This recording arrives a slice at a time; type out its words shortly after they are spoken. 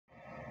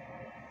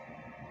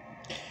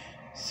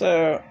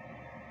So,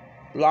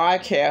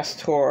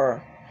 Lycast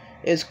tour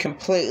is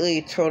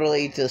completely,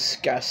 totally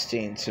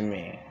disgusting to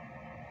me.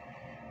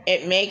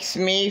 It makes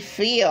me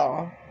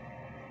feel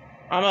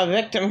I'm a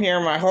victim here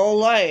my whole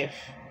life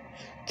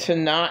to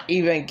not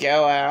even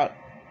go out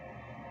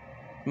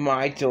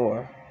my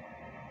door.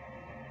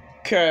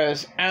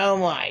 Because, oh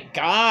my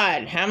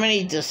God, how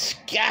many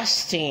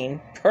disgusting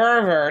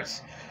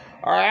perverts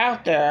are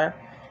out there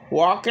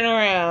walking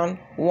around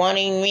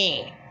wanting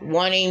me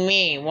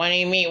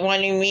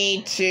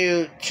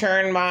to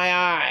turn my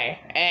eye.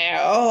 And,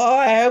 oh,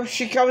 I hope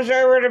she comes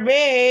over to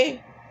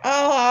me.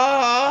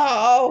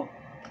 Oh.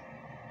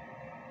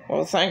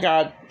 Well, thank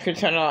God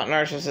Pretend Not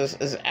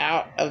Narcissist is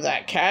out of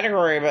that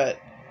category, but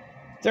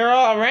they're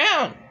all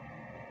around.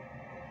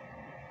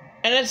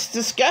 And it's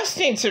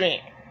disgusting to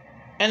me.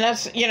 And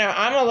that's,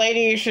 I'm a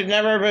lady who should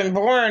never have been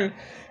born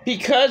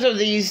because of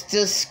these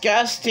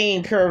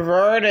disgusting,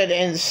 perverted,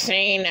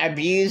 insane,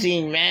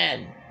 abusing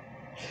men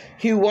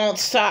who won't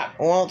stop.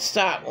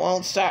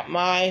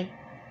 My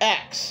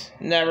ex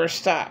never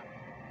stopped.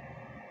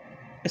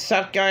 I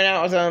stopped going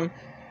out with him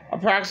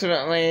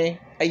approximately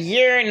a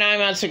year and 9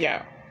 months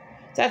ago.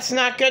 That's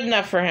not good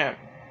enough for him.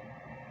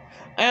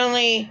 I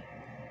only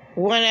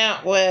went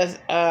out with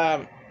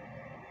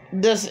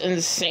this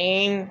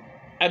insane,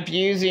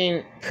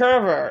 abusing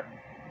pervert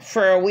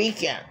for a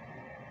weekend.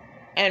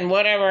 And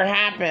whatever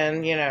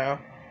happened,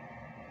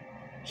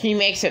 he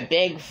makes a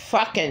big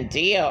fucking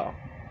deal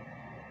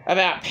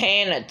about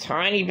paying a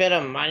tiny bit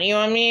of money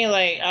on me.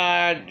 Like,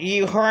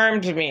 you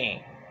harmed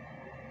me.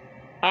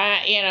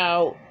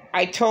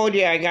 I told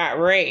you I got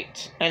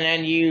raped, and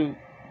then you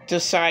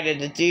decided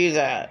to do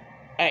that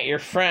at your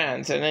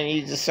friends, and then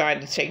you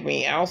decided to take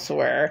me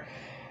elsewhere,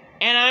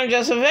 and I'm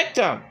just a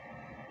victim.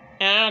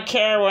 And I don't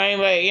care what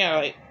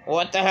anybody,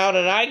 what the hell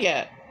did I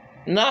get?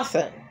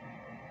 Nothing.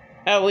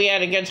 Oh, we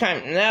had a good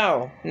time.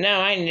 No,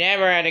 I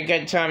never had a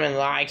good time in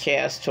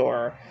Lycast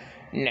tour.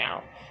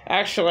 No.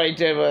 Actually, I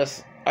did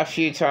with a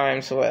few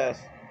times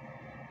with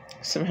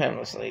some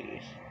homeless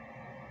ladies.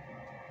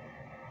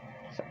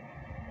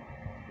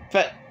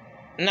 But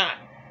not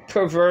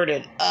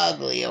perverted,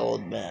 ugly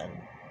old men.